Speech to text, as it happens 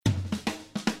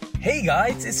Hey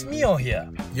guys, it's Mio here,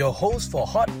 your host for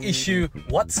Hot Issue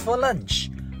What's for Lunch.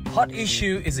 Hot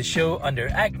Issue is a show under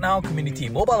Act Now Community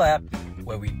mobile app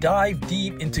where we dive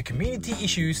deep into community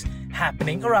issues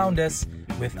happening around us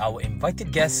with our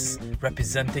invited guests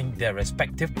representing their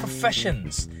respective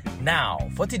professions. Now,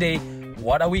 for today,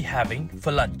 what are we having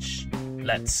for lunch?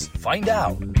 Let's find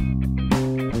out.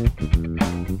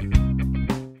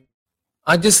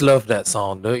 I just love that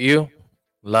song, don't you?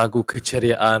 Lagu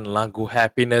keceriaan, lagu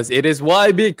happiness. It is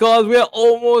why? Because we're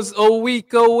almost a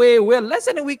week away. We're less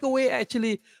than a week away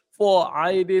actually for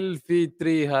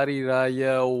Aidilfitri Hari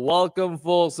Raya. Welcome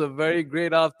folks. A very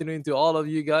great afternoon to all of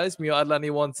you guys. Mio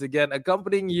Adlani once again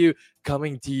accompanying you,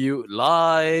 coming to you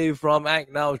live from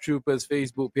Act Now Troopers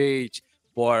Facebook page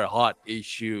for Hot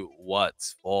Issue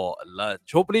What's for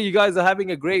Lunch. Hopefully you guys are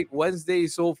having a great Wednesday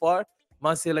so far.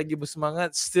 Masih lagi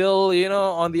bersemangat, still,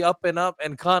 on the up and up,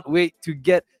 and can't wait to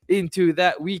get into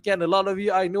that weekend. A lot of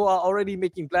you I know are already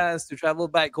making plans to travel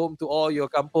back home to all your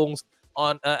kampongs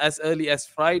on as early as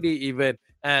Friday even.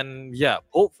 And yeah,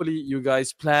 hopefully you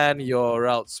guys plan your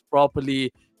routes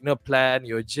properly, plan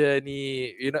your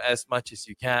journey, as much as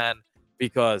you can,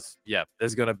 because yeah,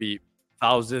 there's gonna be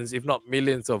thousands, if not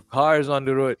millions of cars on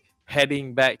the road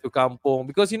heading back to kampung,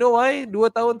 because you know why?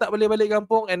 2 tahun tak balik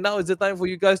kampung, and now is the time for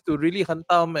you guys to really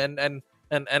hantam and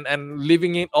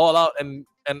living it all out and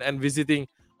visiting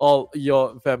all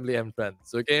your family and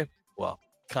friends. Okay, well,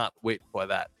 can't wait for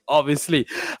that, obviously.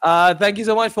 Thank you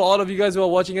so much for all of you guys who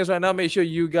are watching us right now. Make sure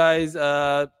you guys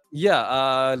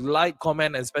like,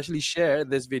 comment, and especially share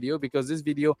this video, because this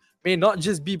video may not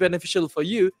just be beneficial for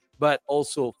you, but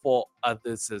also for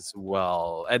others as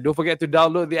well. And don't forget to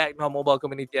download the Act Now mobile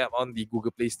community app on the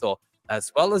Google Play Store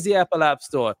as well as the Apple App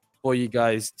Store for you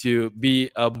guys to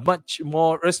be a much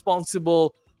more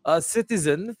responsible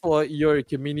citizen for your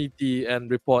community and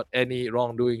report any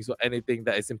wrongdoings or anything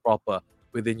that is improper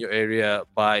within your area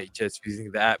by just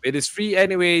using the app. It is free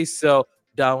anyway, so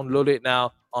download it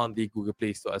now on the Google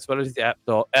Play Store as well as the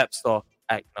App Store,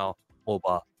 Act Now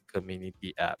mobile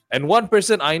community app. And one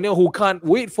person I know who can't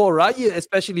wait for Raya,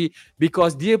 especially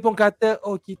because dia pun kata,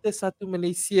 oh, kita satu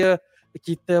Malaysia,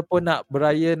 kita pun nak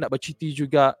beraya, nak bercuti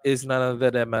juga, is none other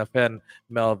than my friend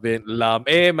Melvin Lam.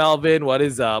 Hey Melvin, what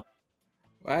is up?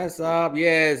 What's up?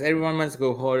 Yes, everyone wants to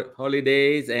go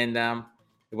holidays, and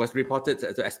it was reported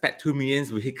to expect 2 million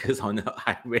vehicles on the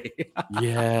highway.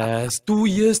 Yes, 2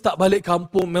 years tak balik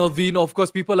kampung, Melvin. Of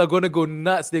course, people are going to go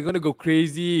nuts. They're going to go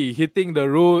crazy, hitting the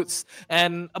roads.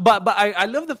 But I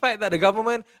love the fact that the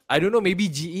government, I don't know, maybe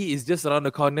GE is just around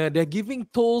the corner. They're giving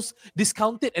tolls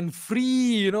discounted and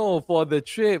free, for the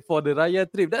trip, for the Raya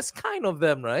trip. That's kind of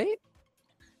them, right?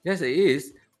 Yes, it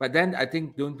is. But then I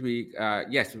think, don't we,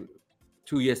 yes,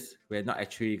 2 years we're not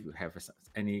actually have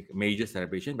any major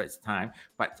celebration, but it's time.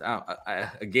 But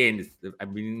again,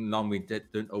 I'm being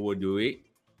long-winded. Don't overdo it.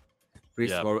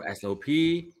 Please follow SOP.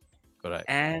 Correct.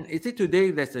 And is it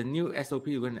today? There's a new SOP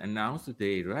you're going to announce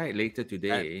today, right? Later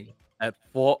today. At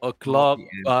 4 o'clock,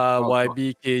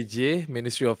 YBKJ,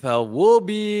 Ministry of Health, will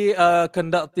be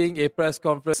conducting a press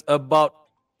conference about,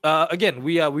 again,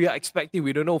 we are expecting,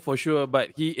 we don't know for sure, but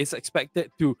he is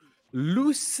expected to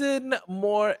loosen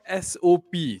more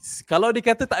SOPs. Kalau dia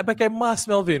kata tak pakai mask,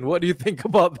 Melvin, what do you think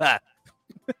about that?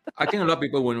 I think a lot of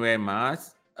people won't wear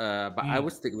masks, but I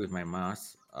would stick with my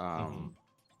mask.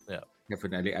 Yeah,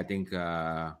 definitely. I think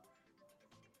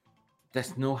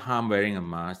there's no harm wearing a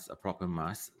mask, a proper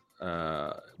mask.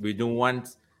 We don't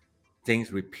want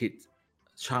things repeat.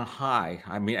 Shanghai,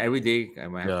 I mean, every day I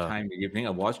might have time in the evening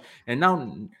I watch, and now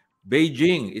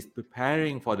Beijing is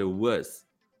preparing for the worst.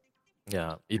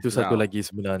 Yeah, itu satu lagi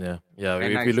sebenarnya. Yeah,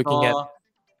 and if you're looking at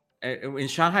in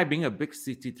Shanghai being a big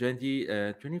city,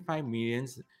 25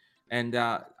 millions, and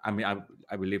I mean,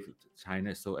 I believe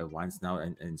China is so advanced now,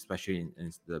 and especially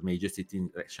in the major city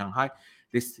like Shanghai.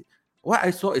 What I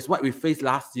saw is what we faced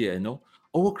last year.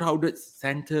 Overcrowded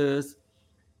centers.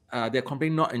 They're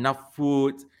complaining not enough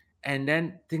food, and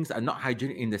then things are not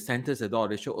hygienic in the centers at all.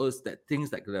 They show us that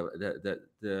things like the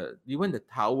even the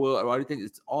tower or everything,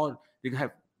 it's all they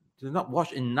have. They're not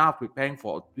washed enough preparing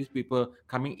for these people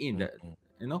coming in.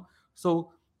 So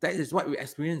that is what we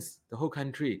experience the whole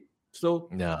country. So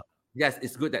yes,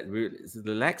 it's good that it's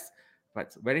relaxed,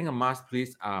 but wearing a mask,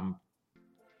 please.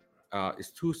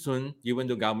 It's too soon. Even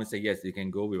though government say yes, you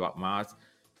can go without mask.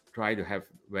 Try to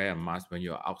wear a mask when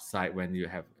you're outside, when you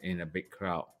have in a big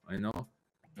crowd. And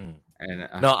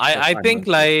I think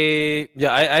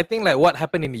like what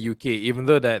happened in the UK, even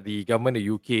though that the government of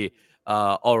the UK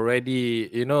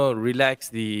already relax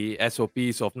the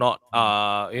SOPs of not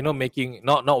making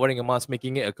not wearing a mask,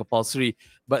 making it a compulsory.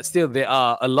 But still, there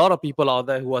are a lot of people out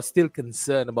there who are still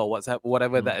concerned about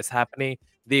whatever Mm. that is happening.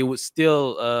 They would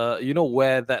still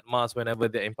wear that mask whenever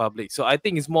they're in public. So I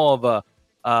think it's more of a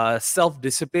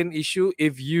self-discipline issue.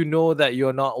 If you know that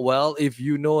you're not well, if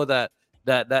you know that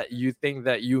you think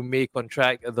that you may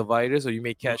contract the virus or you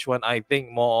may catch one, I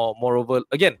think moreover,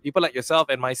 again, people like yourself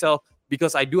and myself,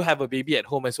 because I do have a baby at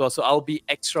home as well, so I'll be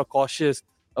extra cautious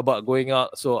about going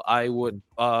out. So I would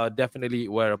definitely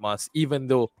wear a mask, even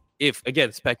though, if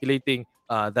again speculating,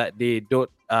 that they don't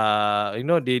what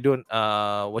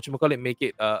you call it, make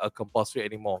it a compulsory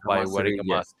anymore by wearing Compulsory, a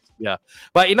yes. mask. Yeah.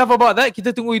 But enough about that.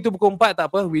 Kita tunggu itu pukul 4, tak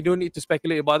apa. We don't need to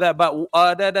speculate about that. But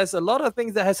there's a lot of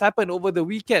things that has happened over the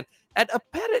weekend. And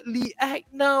apparently, Act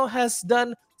Now has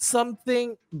done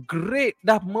something great.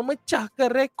 Dah memecahkan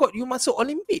rekod you masuk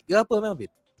Olimpik ke apa, Melvin?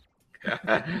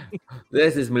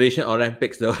 This is Malaysian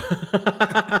Olympics, though.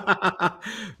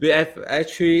 We have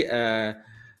actually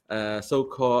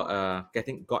so-called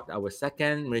got our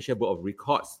second Malaysia Book of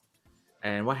Records.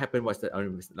 And what happened was that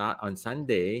on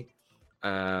Sunday,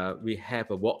 we have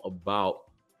a walkabout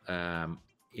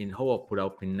in whole of Pulau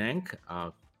Penang,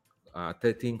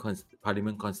 13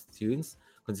 Parliament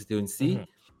constituency,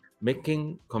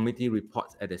 making committee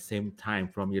reports at the same time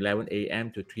from 11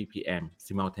 a.m. to 3 p.m.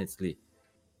 simultaneously.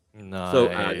 Nice. So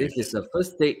this is the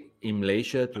first state in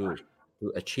Malaysia to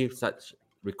achieve such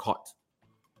record.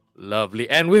 Lovely.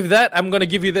 And with that, I'm going to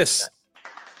give you this.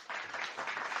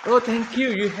 Oh, thank you.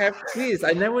 You have this.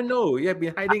 I never know. You have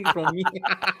been hiding from me.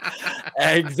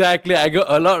 Exactly. I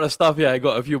got a lot of stuff here. I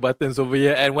got a few buttons over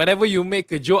here. And whenever you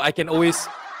make a joke, I can always,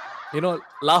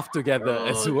 laugh together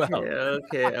as well.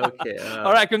 Okay.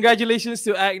 All right, congratulations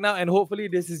to Act Now, and hopefully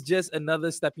this is just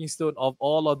another stepping stone of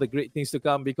all of the great things to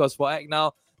come. Because for Act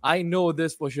Now, I know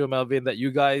this for sure, Melvin, that you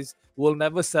guys will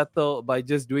never settle by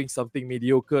just doing something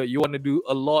mediocre. You want to do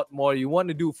a lot more. You want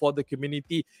to do for the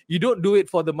community. You don't do it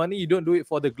for the money. You don't do it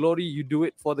for the glory. You do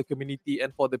it for the community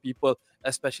and for the people,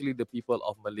 especially the people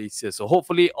of Malaysia. So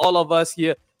hopefully all of us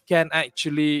here can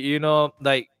actually,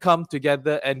 come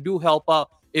together and do help out.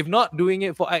 If not doing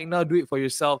it for Act Now, do it for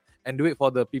yourself and do it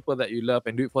for the people that you love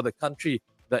and do it for the country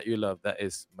that you love. That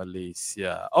is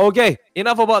Malaysia. Okay,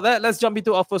 enough about that. Let's jump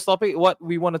into our first topic, what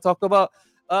we want to talk about.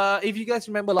 If you guys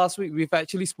remember last week, we've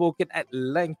actually spoken at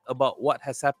length about what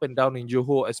has happened down in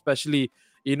Johor, especially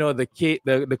the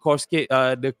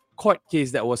court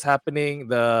case that was happening,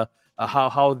 the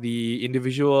how the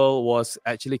individual was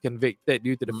actually convicted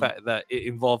due to the fact that it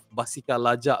involved Basika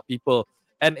Lajak people.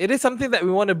 And it is something that we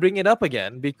want to bring it up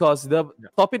again because the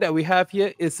topic that we have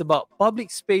here is about public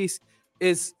space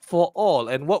is for all.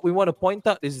 And what we want to point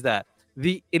out is that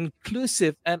the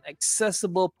inclusive and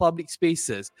accessible public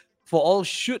spaces for all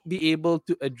should be able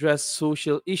to address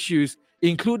social issues,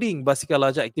 including Basika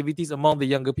Lajak activities among the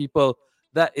younger people.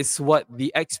 That is what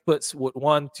the experts would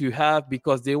want to have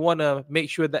because they want to make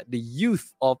sure that the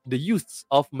youths of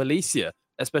Malaysia,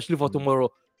 especially for tomorrow,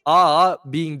 are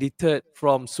being deterred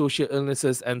from social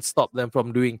illnesses and stop them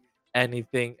from doing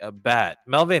anything bad.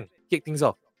 Melvin, kick things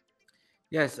off.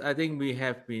 Yes, I think we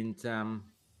have been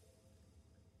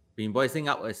voicing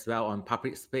out as well on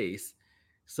public space.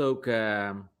 So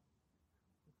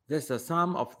there's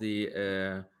some of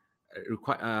the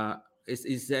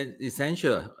it's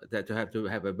essential that to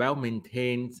have a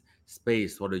well-maintained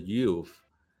space for the youth,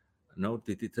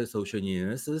 to deter social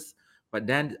nuisances. But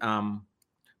then I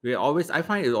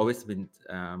find it's always been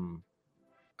a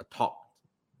talk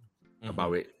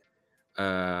about it.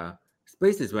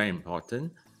 Space is very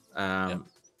important.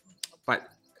 But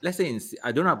let's say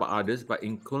I don't know about others, but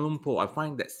in Kuala Lumpur, I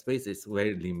find that space is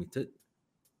very limited.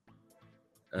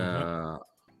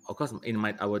 Of course, in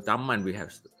our Taman, we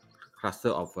have cluster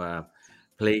of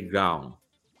playground.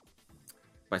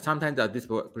 But sometimes this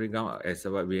playground, as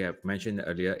what we have mentioned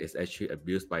earlier, is actually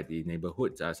abused by the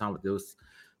neighborhood. Some of those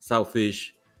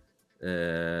selfish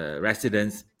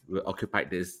residents will occupy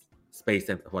this space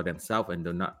for themselves and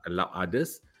do not allow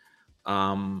others.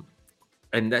 And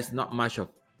there's not much of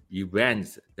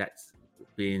events that's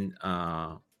been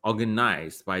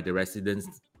organized by the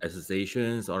residents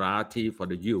associations or RT for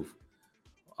the youth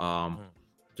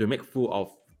to make full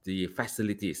of the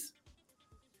facilities.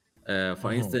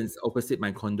 For instance, opposite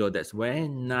my condo, that's very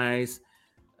nice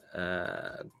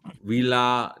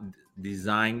villa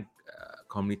design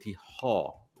community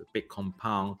hall, the big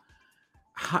compound.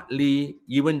 Hardly,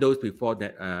 even those before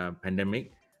that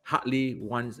pandemic, hardly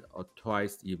once or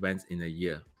twice events in a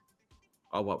year.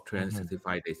 About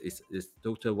 365 days. It's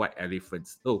total white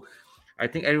elephants. So I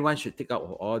think everyone should take out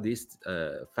all these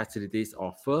facilities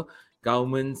offer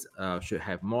governments should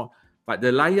have more. But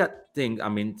the layat thing, I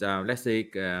mean, let's say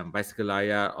bicycle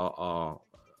layat or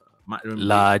Madron Bridge,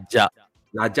 Lajak.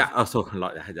 Lajak also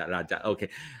Lajak. Okay,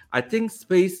 I think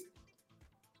space.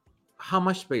 How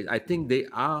much space? I think they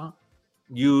are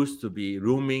used to be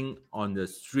roaming on the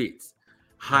streets,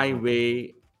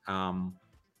 highway.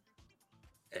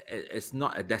 It's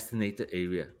not a designated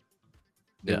area.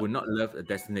 They would not love a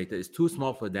designated. It's too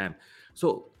small for them.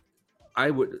 So I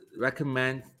would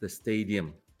recommend the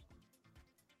stadium.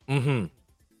 Okay.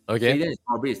 Stadium is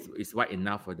probably is wide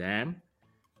enough for them.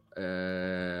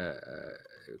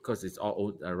 Because it's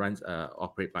all runs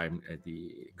operated by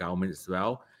the government as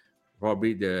well.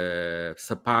 Probably the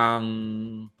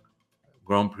Sepang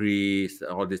Grand Prix,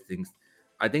 all these things.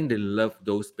 I think they love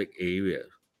those big areas.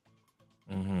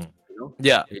 You know?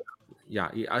 Yeah.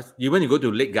 Even you go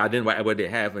to Lake Garden, whatever they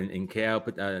have in KL,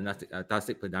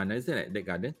 Tasik Perdana, isn't it? Lake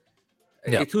Garden.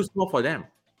 Yeah. It's too small for them.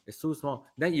 It's too small.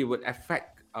 Then it would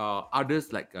affect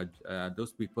others like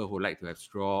those people who like to have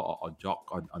stroll or jog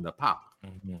on the park.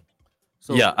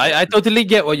 So yeah, I totally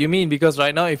get what you mean, because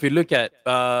right now, if you look at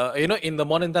in the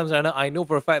modern times right now, I know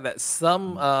for a fact that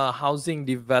some housing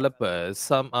developers,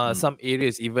 some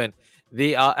areas even,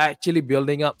 they are actually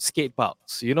building up skate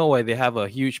parks. Where they have a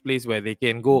huge place where they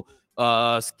can go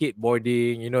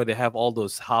skateboarding. They have all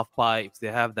those half pipes. They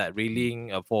have that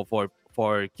railing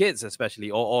for kids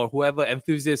especially, or whoever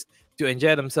enthusiasts to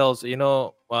enjoy themselves,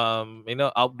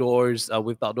 outdoors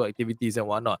with outdoor activities and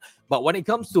whatnot. But when it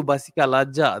comes to Bicycle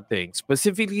Lajak thing,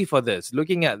 specifically for this,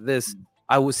 looking at this,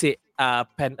 I would say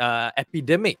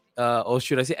epidemic, or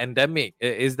should I say endemic,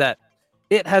 is that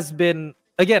it has been,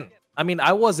 again, I mean,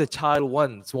 I was a child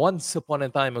once upon a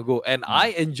time ago, and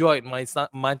I enjoyed my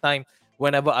time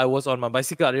whenever I was on my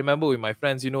bicycle. I remember with my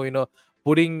friends,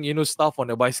 putting stuff on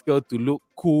the bicycle to look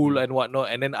cool and whatnot,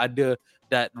 and then other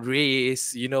that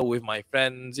race, with my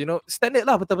friends, standard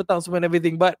lah, petang-petang semua and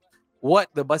everything. But what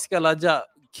the Bicycle Lajak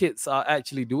kids are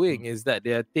actually doing is that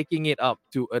they are taking it up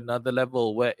to another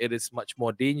level where it is much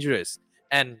more dangerous.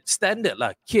 And standard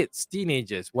lah, kids,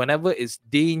 teenagers, whenever it's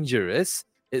dangerous,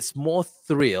 it's more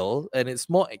thrill and it's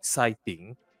more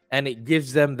exciting, and it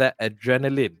gives them that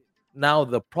adrenaline. Now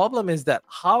the problem is that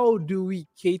how do we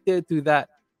cater to that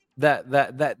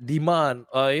demand,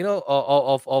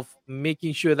 of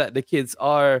making sure that the kids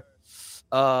are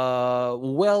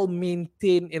well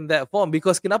maintained in that form?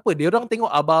 Because kenapa dia orang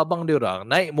tengok abang-abang dia orang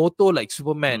naik motor like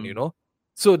Superman,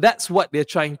 so that's what they're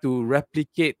trying to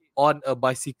replicate on a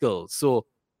bicycle. So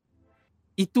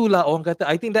itulah orang kata,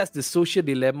 I think that's the social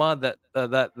dilemma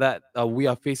that we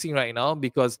are facing right now.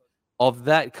 Because of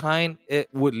that kind, it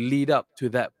would lead up to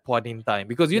that point in time.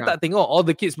 Because you tak tengok all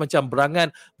the kids macam berangan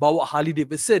bawa Harley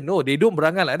Davidson. No, they don't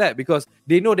berangan like that, because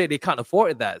they know that they can't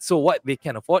afford that. So what they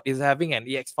can afford is having an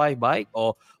EX5 bike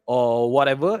or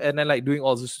whatever, and then like doing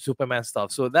all the Superman stuff.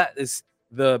 So that is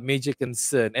the major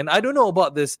concern. And I don't know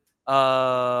about this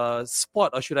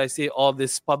spot, or should I say all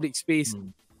this public space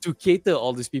to cater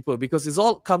all these people, because it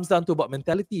all comes down to about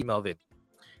mentality, Melvin.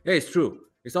 Yeah, it's true.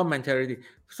 It's all mentality.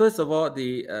 First of all,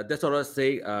 that's what I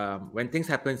say. When things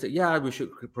happen, we should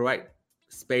provide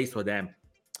space for them.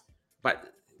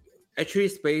 But actually,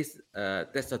 space,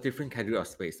 that's a different category of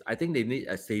space. I think they need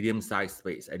a stadium-sized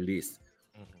space at least.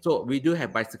 So we do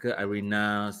have bicycle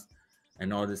arenas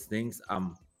and all these things.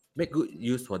 Make good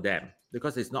use for them,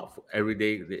 because it's not every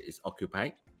day that it's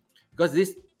occupied. Because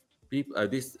these people,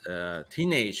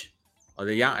 teenage or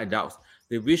the young adults,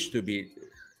 they wish to be.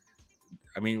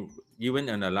 I mean, even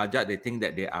on a Lajak, they think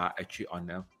that they are actually on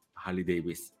a Harley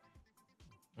Davidson.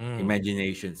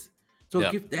 Imaginations. So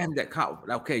give them that kind of,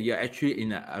 okay, you're actually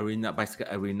in an arena, bicycle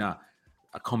arena,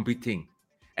 competing.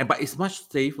 But it's much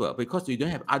safer because you don't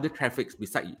have other traffics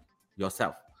beside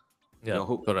yourself, your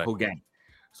whole gang.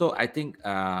 So I think,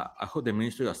 I hope the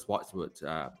Ministry of Sports would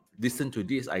listen to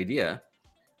this idea.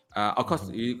 Of course,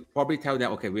 you probably tell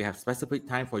them, okay, we have specific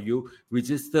time for you,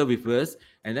 register with us,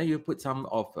 and then you put some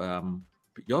of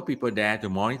your people there to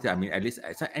monitor. I mean, at least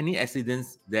any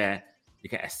accidents there, you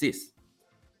can assist.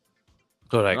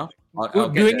 Correct. You know? or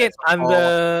doing it under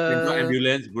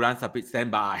ambulance, Buran Sapit,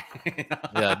 stand by.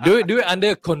 do it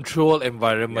under a controlled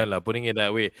environment, putting it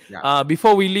that way.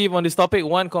 Before we leave on this topic,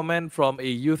 one comment from a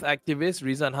youth activist,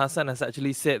 Rizan Hassan, has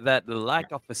actually said that the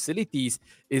lack of facilities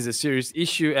is a serious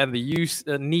issue, and the youth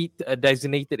need a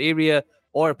designated area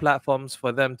or platforms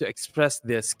for them to express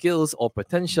their skills or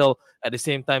potential. At the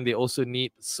same time, they also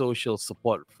need social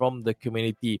support from the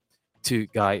community to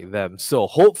guide them. So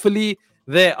hopefully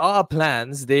there are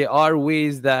plans, there are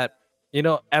ways that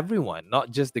everyone,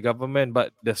 not just the government,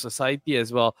 but the society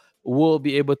as well, will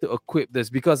be able to equip this.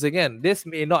 Because again, this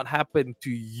may not happen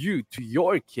to you, to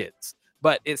your kids,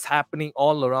 but it's happening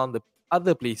all around the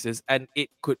other places, and it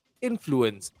could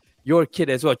influence your kid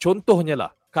as well. Contohnya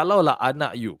lah, kalau lah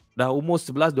anak you dah umur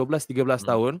 11, 12, 13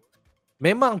 tahun,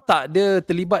 memang tak ada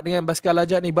terlibat dengan basikal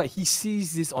lajak ni, but he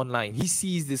sees this online, he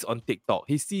sees this on TikTok,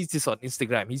 he sees this on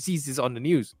Instagram, he sees this on the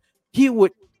news. He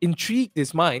would intrigue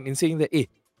his mind in saying that,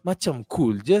 macam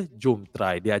cool je, jom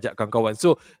try, dia ajak kawan-kawan.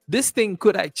 So this thing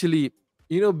could actually,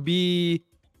 be,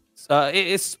 it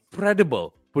is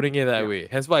spreadable, putting it that way.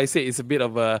 Hence why I say it's a bit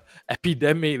of a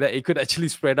epidemic that it could actually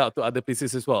spread out to other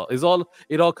places as well.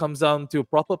 It all comes down to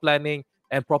proper planning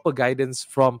and proper guidance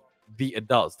from the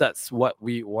adults. That's what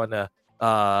we want to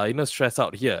stress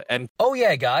out here. And oh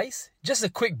yeah, guys, just a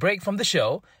quick break from the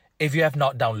show. If you have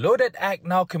not downloaded Act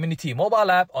Now Community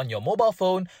mobile app on your mobile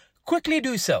phone, quickly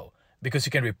do so, because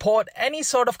you can report any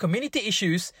sort of community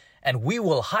issues and we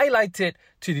will highlight it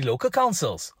to the local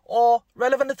councils or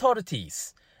relevant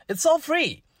authorities. It's all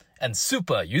free and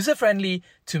super user-friendly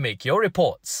to make your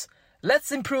reports.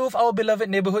 Let's improve our beloved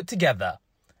neighborhood together.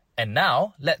 And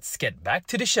now, let's get back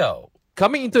to the show.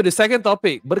 Coming into the second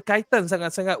topic, berkaitan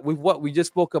sangat-sangat with what we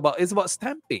just spoke about, is about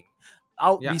stamping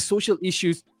out the social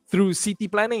issues through city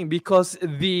planning, because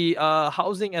the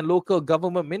Housing and Local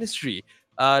Government Ministry,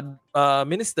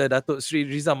 Minister Datuk Sri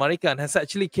Rizal Marikan, has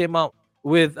actually came out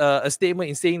with a statement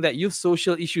in saying that youth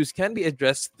social issues can be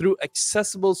addressed through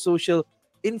accessible social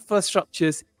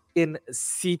infrastructures in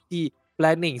city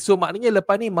planning. So maknanya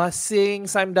lepas ni Masing,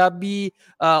 Saim Dabi,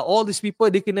 all these people,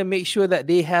 they kena make sure that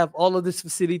they have all of these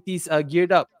facilities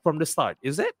geared up from the start.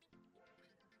 Is it?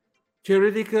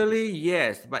 Theoretically,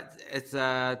 yes, but it's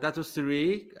Datuk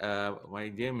Seri, my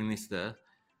dear minister,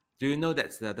 do you know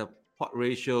that the pot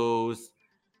ratios,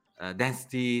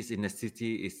 densities in the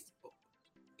city is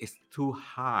too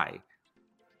high?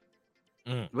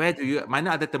 Where do you,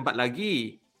 mana ada tempat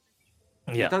lagi?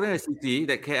 You're talking a city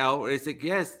that KL is like,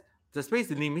 yes, the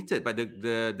space is limited, but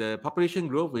the population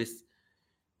growth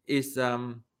is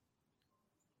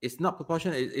not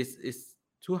proportional. It's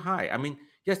too high. I mean,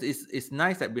 yes, it's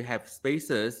nice that we have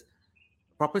spaces,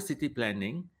 proper city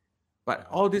planning, but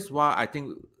all this while I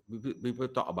think people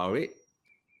talk about it,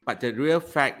 but the real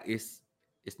fact is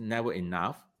never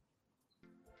enough,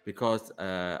 because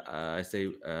I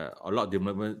say a lot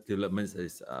of developments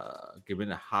is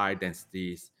given a high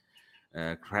densities,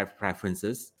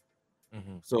 preferences.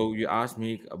 So you ask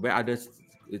me where others,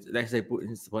 let's say for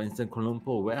instance Kuala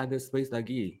Lumpur, where other space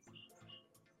lagi?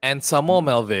 And some more,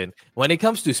 Melvin, when it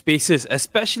comes to spaces,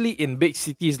 especially in big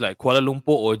cities like Kuala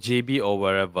Lumpur or JB or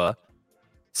wherever,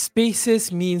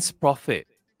 spaces means profit.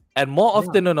 And more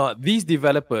often than not, these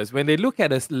developers, when they look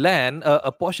at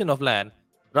a portion of land,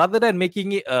 rather than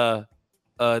making it a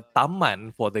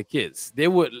taman for the kids, they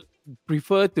would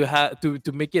prefer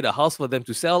to make it a house for them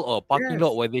to sell, or a parking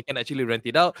lot where they can actually rent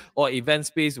it out, or event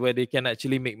space where they can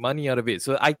actually make money out of it.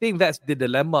 So I think that's the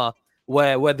dilemma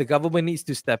where the government needs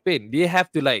to step in. They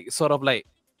have to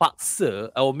paksa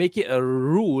or make it a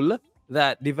rule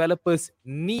that developers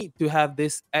need to have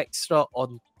this extra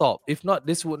on top. If not,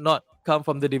 this would not come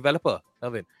from the developer,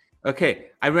 Melvin. Okay,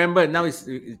 I remember now it's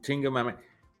triggered my mind.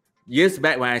 Years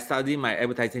back when I studied my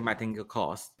advertising marketing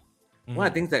course, one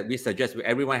of the things that we suggest,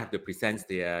 everyone have to present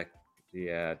the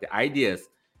ideas.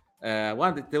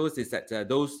 One of those is that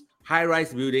those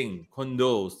high-rise building,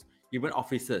 condos, even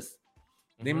offices,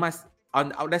 they must,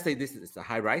 let's say this is a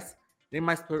high-rise, they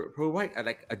must provide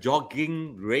like a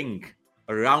jogging rink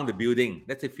around the building.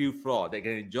 That's a few floors. They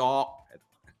can jog.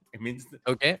 It means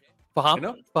okay.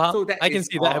 Faham? Faham. So that I can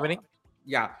see that happening.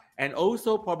 Yeah, and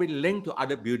also probably linked to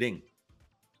other building.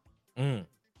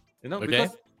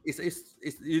 Because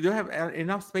it's you don't have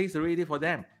enough space already for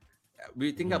them.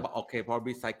 We think about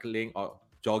probably cycling or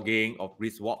jogging or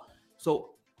brisk walk.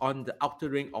 So on the outer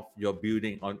ring of your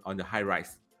building, on the high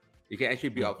rise, it can actually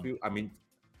be a few. I mean,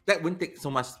 that wouldn't take so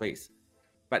much space,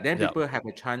 but then people have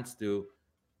a chance to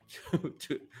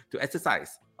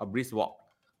exercise or brisk walk.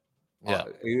 If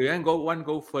you want to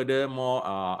go further, more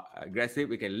aggressive,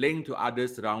 we can link to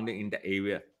others surrounding in the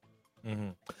area.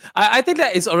 I think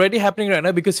that is already happening right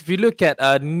now, because if you look at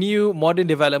new modern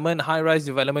development, high-rise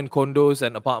development, condos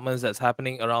and apartments that's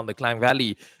happening around the Klang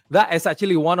Valley, that is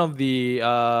actually one of the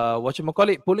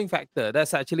pulling factor.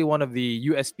 That's actually one of the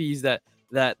USPs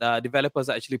that developers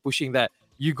are actually pushing, that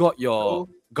you got your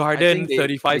garden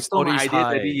 35 stories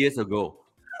high. 30 years ago.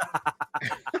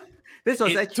 This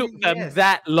was it took them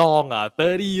that long.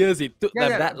 30 years it took them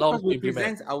that long to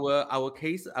implement. Our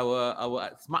case,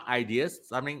 our smart ideas,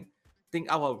 something think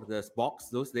out of the box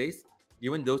those days,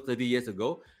 even those 30 years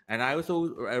ago, And I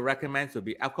also recommend to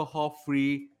be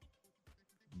alcohol-free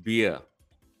beer,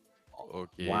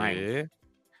 wine. Okay.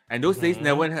 And those days, Mhm.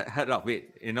 no one heard of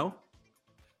it, you know?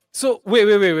 So wait,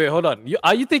 hold on.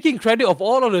 Are you taking credit of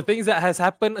all of the things that has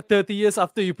happened 30 years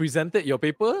after you presented your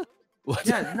paper? What?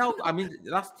 Yeah, now, I mean,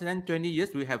 last 10, 20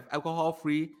 years, we have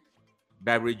alcohol-free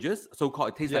beverages,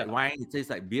 so-called. It tastes Yeah. like wine, it tastes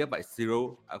like beer, but it's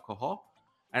zero alcohol.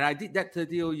 And I did that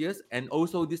 30 years, and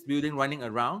also this building running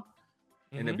around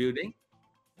in the Mhm. building.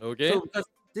 Okay. So because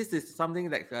this is something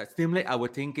that stimulate our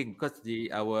thinking, because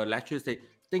our lecturers say,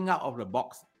 think out of the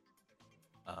box.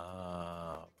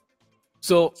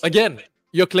 So again,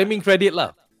 you're claiming credit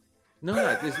lah. No,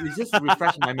 it's just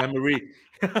refresh my memory.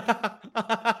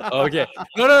 Okay.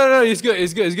 No. It's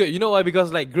good. You know why?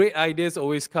 Because like great ideas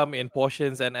always come in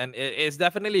portions, and it's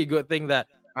definitely a good thing that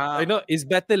it's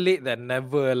better late than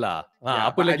never lah.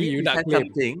 Yeah, Apa but I lagi did you nak present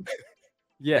claim? something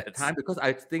Yes. at the time, because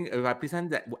I think if I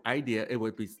present that idea, it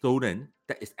would be stolen.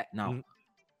 That is at now.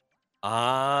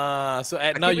 So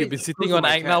at I now keep you've it been sitting close to on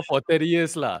my Act Now chest. for 30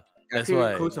 years lah. I That's keep it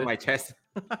why. close to my chest.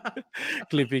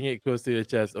 Clipping it close to your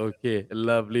chest. Okay,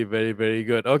 lovely, very, very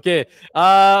good. Okay,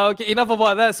 okay, enough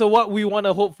about that. So what we want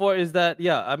to hope for is that,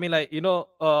 yeah, I mean, like,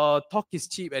 talk is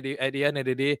cheap at the end of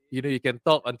the day. You can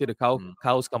talk until the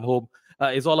cows come home.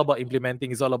 It's all about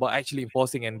implementing. It's all about actually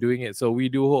enforcing and doing it. So we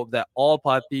do hope that all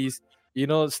parties,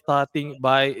 starting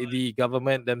by the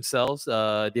government themselves,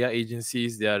 their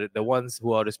agencies, they are the ones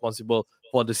who are responsible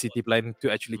for the city planning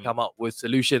to actually come up with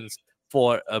solutions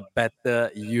for a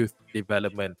better youth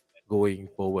development going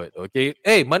forward. Okay.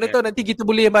 Mana tahu nanti kita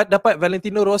boleh dapat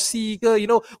Valentino Rossi ke,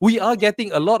 we are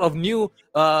getting a lot of new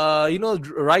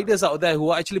riders out there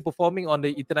who are actually performing on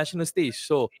the international stage.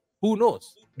 So who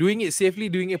knows? Doing it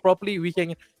safely, doing it properly, we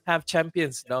can have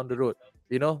champions down the road,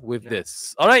 with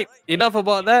this. All right, enough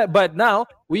about that. But now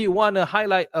we want to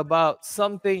highlight about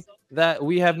something that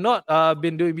we have not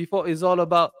been doing before. Is all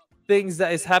about things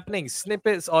that is happening,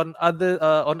 snippets on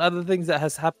other things that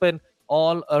has happened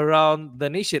all around the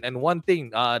nation. And one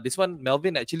thing, this one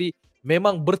Melvin actually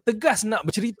memang bertegas nak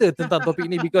bercerita tentang topik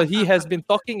ini, because he has been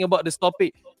talking about this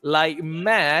topic like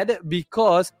mad,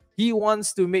 because he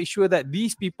wants to make sure that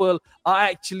these people are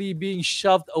actually being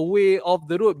shoved away off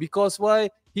the road. Because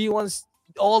why? He wants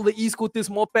all the e-scooters,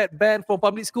 moped banned from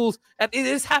public schools, and it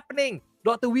is happening.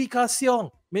 Dr. Wee Ka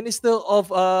Siong, Minister of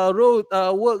Road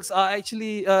Works,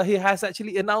 he has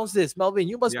actually announced this. Melvin,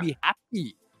 you must be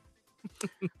happy.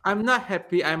 I'm not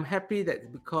happy. I'm happy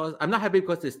that because I'm not happy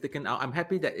because it's taken out. I'm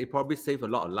happy that it probably saved a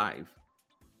lot of life.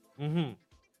 Mm-hmm.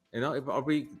 It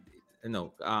probably,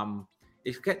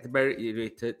 it gets very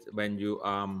irritated when you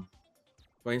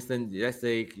for instance, let's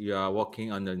say you are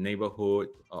walking on the neighborhood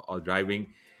or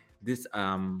driving this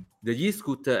the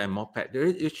e-scooter and moped.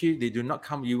 They do not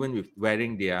come even with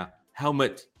wearing their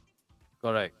helmet.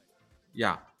 Correct.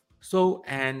 Yeah. So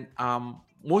and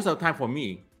most of the time for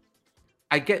me,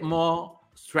 I get more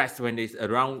stressed when it's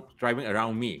driving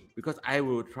around me, because I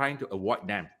will trying to avoid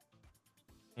them.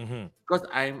 Mm-hmm. Because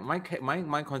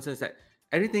my concern is that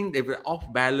anything they were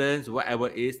off balance, whatever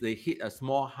it is, they hit a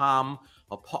small hump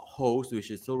or potholes,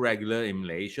 which is so regular in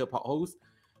Malaysia, potholes,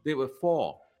 they will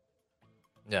fall.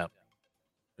 Yeah.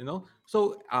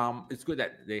 So it's good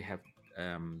that they have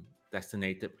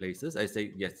designated places. I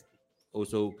say yes.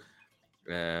 Also,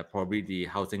 probably the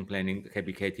housing planning,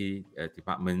 KBKT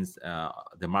departments,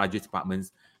 the margin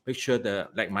departments, make sure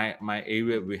my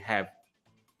area we have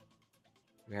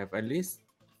at least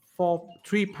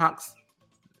 3 parks.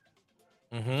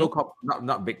 Mm-hmm. So-called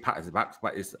not big parks, but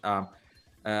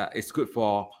it's good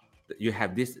for you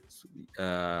have these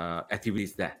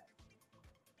activities there.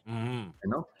 Mm-hmm.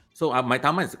 So my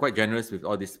taman is quite generous with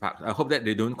all these parks. I hope that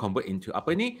they don't convert into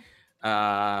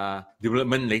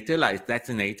development later, like it's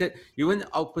designated. Even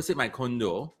opposite my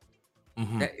condo,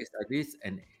 there is at least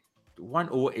 1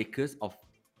 over acres of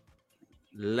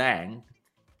land,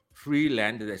 free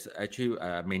land that is actually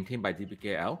maintained by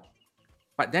DPKL.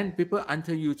 But then people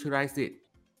underutilize it.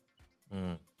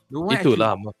 No one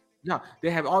they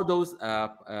have all those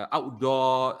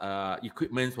outdoor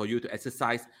equipment for you to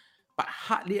exercise, but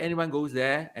hardly anyone goes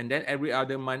there. And then every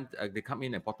other month they come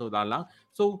in and Poto Dalang.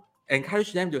 So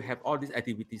encourage them to have all these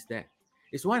activities there.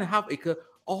 It's 1.5 acre,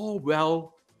 all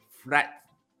well flat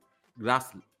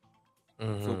glass,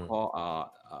 so-called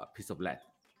piece of land.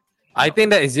 I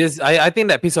think that is just I think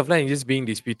that piece of land is just being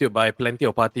disputed by plenty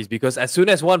of parties, because as soon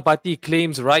as one party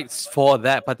claims rights for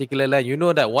that particular land,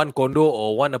 that one condo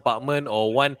or one apartment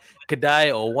or one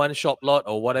kedai or one shop lot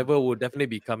or whatever will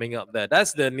definitely be coming up there.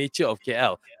 That's the nature of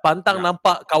KL. Pantang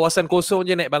nampak kawasan kosong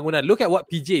je naik bangunan. Look at what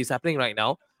PJ is happening right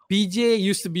now. PJ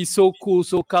used to be so cool,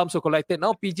 so calm, so collected.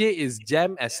 Now PJ is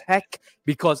jam as heck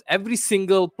because every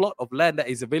single plot of land that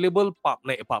is available, pump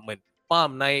naik apartment,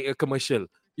 pump naik a commercial.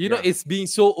 You know, it's being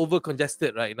so over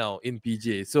congested right now in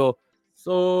PJ. So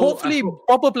hopefully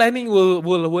proper planning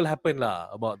will happen lah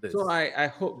about this. So I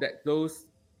hope that those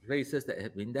places that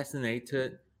have been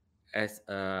designated as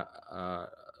a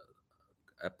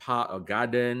park or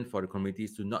garden for the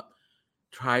communities to not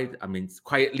try,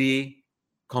 quietly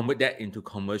convert that into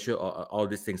commercial or all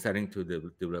these things selling to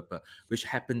the developer, which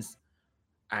happens.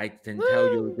 I can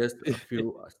tell you just a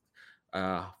few,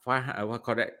 500, what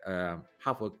call that,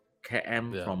 half a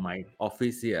km from my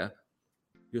office here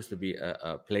used to be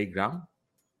a playground.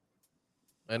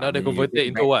 And now they converted it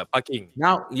into what? Parking.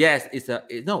 Now, yes, it's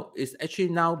actually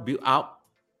now built out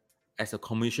as a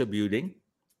commercial building.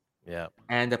 Yeah.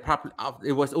 And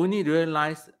it was only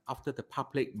realized after the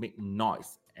public made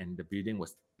noise and the building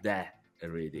was there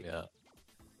already. Yeah.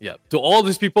 Yeah. To all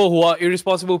these people who are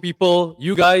irresponsible people,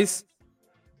 you guys.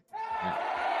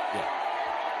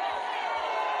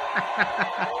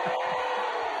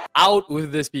 Out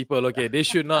with these people. Okay, they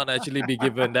should not actually be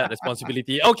given that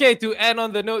responsibility. Okay, to end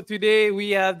on the note today,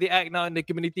 we have the Act Now in the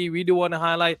community. We do want to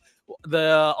highlight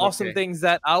the awesome things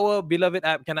that our beloved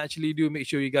app can actually do. Make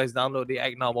sure you guys download the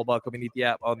Act Now mobile community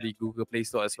app on the Google Play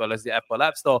Store as well as the Apple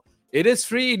App Store. It is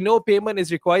free, no payment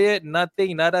is required,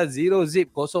 nothing, nada, zero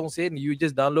zip, kosong sen. You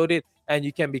just download it and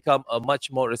you can become a much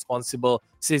more responsible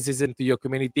citizen to your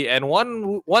community. And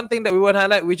one thing that we want to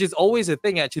highlight, which is always a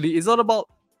thing actually, is all about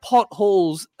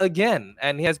potholes again,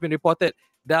 and he has been reported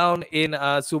down in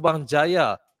Subang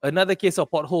Jaya. Another case of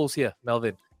potholes here,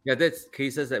 Melvin. Yeah, that's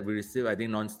cases that we receive, I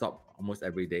think, non-stop almost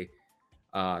every day.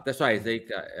 That's why I think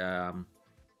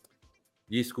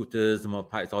e-scooters,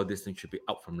 mopeds, all these things should be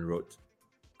out from the road.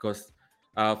 Because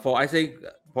for, I think,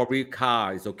 probably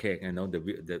car is okay, you know,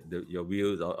 your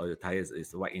wheels or your tires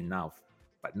is wide enough,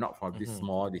 but not for this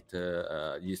small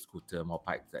little e-scooter,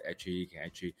 mopeds that actually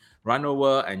can run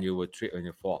over and you will trip when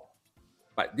you fall.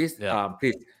 But this,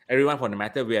 please, everyone, for the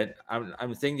matter,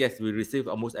 I'm saying yes, we receive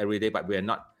almost every day, but we are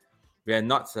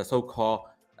not so-called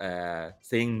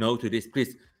saying no to this.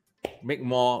 Please make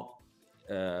more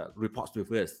reports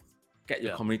with us. Get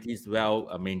your communities well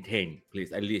maintained,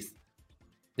 please, at least.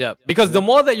 Yeah, because the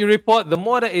more that you report, the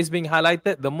more that is being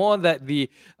highlighted, the more that the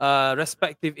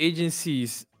respective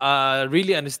agencies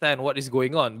really understand what is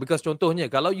going on. Because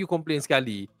contohnya, kalau you complain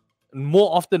sekali,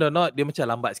 more often than not, dia macam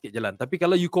lambat sikit jalan. Tapi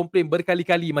kalau you complain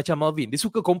berkali-kali macam Marvin, dia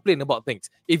suka complain about things.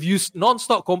 If you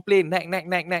non-stop complain, nag,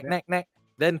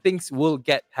 then things will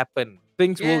happen.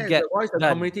 Things will get the voice of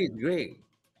done. community is great.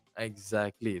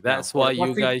 Exactly. That's why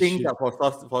you guys should... not for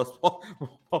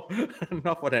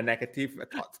the negative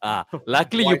thoughts.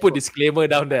 Luckily you put disclaimer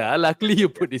down there.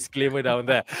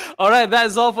 All right,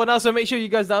 that's all for now. So make sure you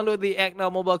guys download the Act Now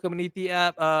mobile community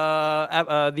app,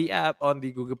 the app on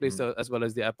the Google Play Store as well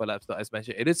as the Apple App Store. As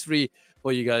mentioned, it is free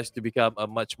for you guys to become a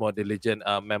much more diligent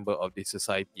member of the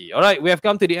society. All right, we have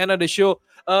come to the end of the show.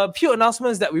 A few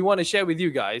announcements that we want to share with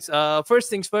you guys. First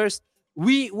things first,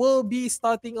 we will be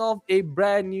starting off a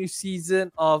brand new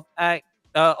season of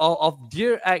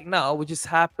Dear Act Now, which is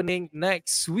happening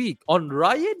next week on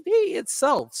Raya Day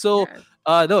itself. So,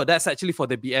 no, that's actually for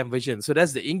the BM version. So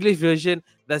that's the English version,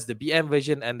 that's the BM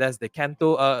version, and that's the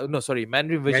Mandarin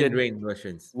version. Mandarin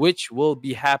versions. Which will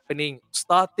be happening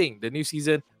the new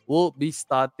season will be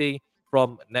starting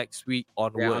from next week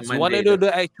onwards. You want to know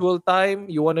the actual time?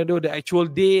 You want to know the actual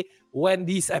day when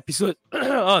these episodes...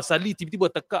 suddenly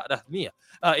tiba-tiba tekak dah ni.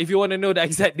 If you want to know the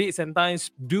exact dates and times,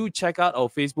 do check out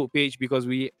our Facebook page because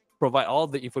we provide all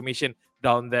the information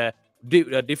down there.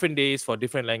 Different days for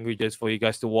different languages for you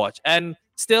guys to watch. And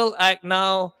still Act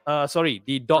Now,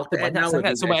 the Dr. Banyak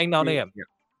sangat semua Act Now ni kan?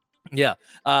 Yeah.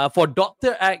 For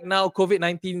Dr. Act Now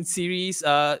COVID-19 series,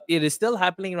 it is still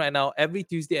happening right now every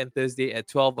Tuesday and Thursday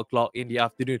at 12 o'clock in the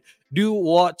afternoon. Do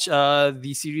watch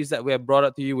the series that we have brought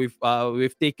up to you.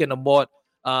 We've taken aboard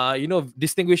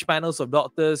distinguished panels of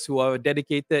doctors who are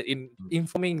dedicated in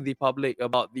informing the public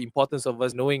about the importance of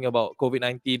us knowing about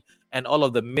COVID-19 and all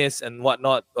of the myths and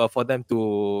whatnot for them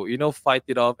to, fight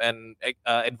it off and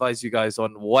advise you guys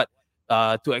on what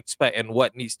to expect and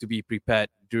what needs to be prepared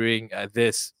during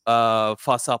this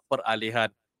fasa peralihan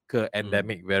ke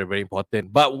endemic. Very, very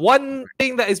important. But one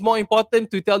thing that is more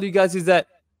important to tell you guys is that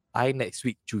I next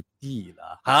week cuti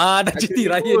lah. Dah cuti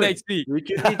raya next week. We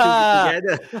cuti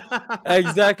together.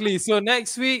 Exactly. So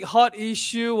next week, Hot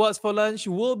Issue, What's for Lunch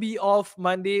will be off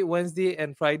Monday, Wednesday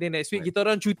and Friday next week. Kita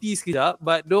orang cuti sekejap,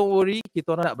 but don't worry,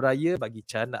 kita orang nak beraya, bagi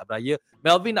Chan nak beraya.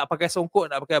 Melvin nak pakai songkok,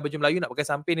 nak pakai baju Melayu, nak pakai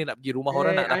samping ni, nak pergi rumah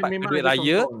orang, nak dapat duit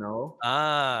raya.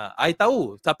 I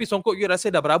tahu. Tapi songkok you rasa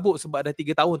dah berabuk sebab dah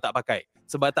 3 tahun tak pakai.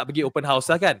 Sebab tak pergi open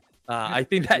house lah kan. I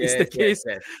think that is the case.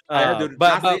 I have to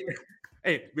but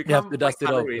hey, become dust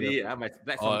it off already. My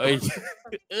black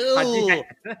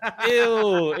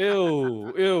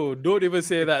ew. Don't even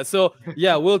say that. So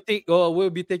yeah, we'll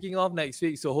be taking off next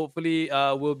week. So hopefully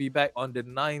we'll be back on the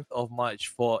 9th of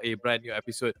March for a brand new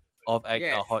episode of Act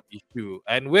Now Hot Issue.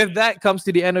 And with that comes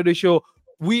to the end of the show.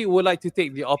 We would like to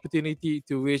take the opportunity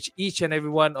to wish each and every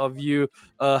one of you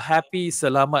a happy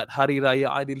Selamat Hari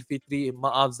Raya Aidilfitri.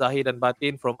 Maaf Zahir dan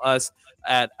Batin from us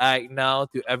at Act Now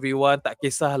to everyone. Tak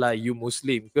kisahlah you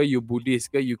Muslim ke, you Buddhist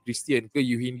ke, you Christian ke,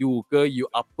 you Hindu ke, you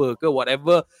apa ke,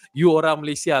 whatever. You orang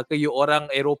Malaysia ke, you orang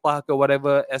Eropah ke,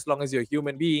 whatever. As long as you're a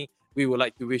human being, we would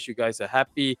like to wish you guys a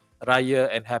happy Raya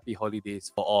and happy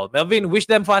holidays for all. Melvin, wish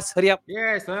them fast. Hurry up.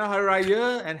 Yes, Selamat Hari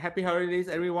Raya and happy holidays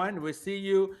everyone. We'll see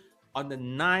you on the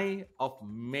 9th of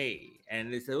May.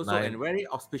 And it's also a very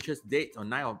auspicious date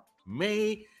on 9th of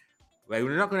May. Well,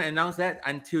 we're not going to announce that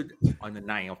until on the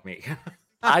 9th of May.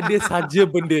 Ada saja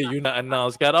benda you nak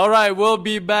announce kan. Alright, we'll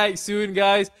be back soon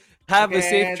guys. Have a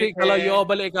safe trip. Kalau you all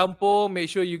balik kampung,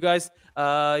 make sure you guys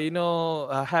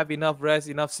have enough rest,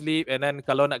 enough sleep. And then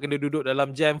kalau nak kena duduk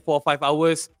dalam jam 4-5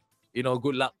 hours,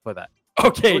 good luck for that.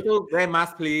 Okay. Wear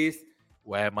mask please.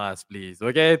 Wear mask, please.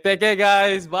 Okay, take care,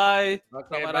 guys. Bye.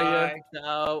 Okay, bye.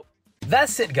 Ciao.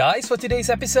 That's it, guys, for today's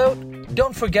episode.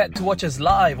 Don't forget to watch us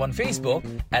live on Facebook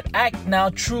at Act Now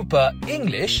Trooper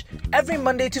English every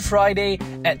Monday to Friday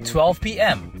at 12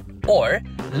 p.m. Or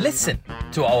listen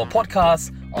to our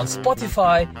podcast on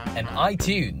Spotify and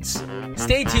iTunes.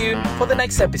 Stay tuned for the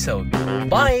next episode.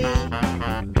 Bye.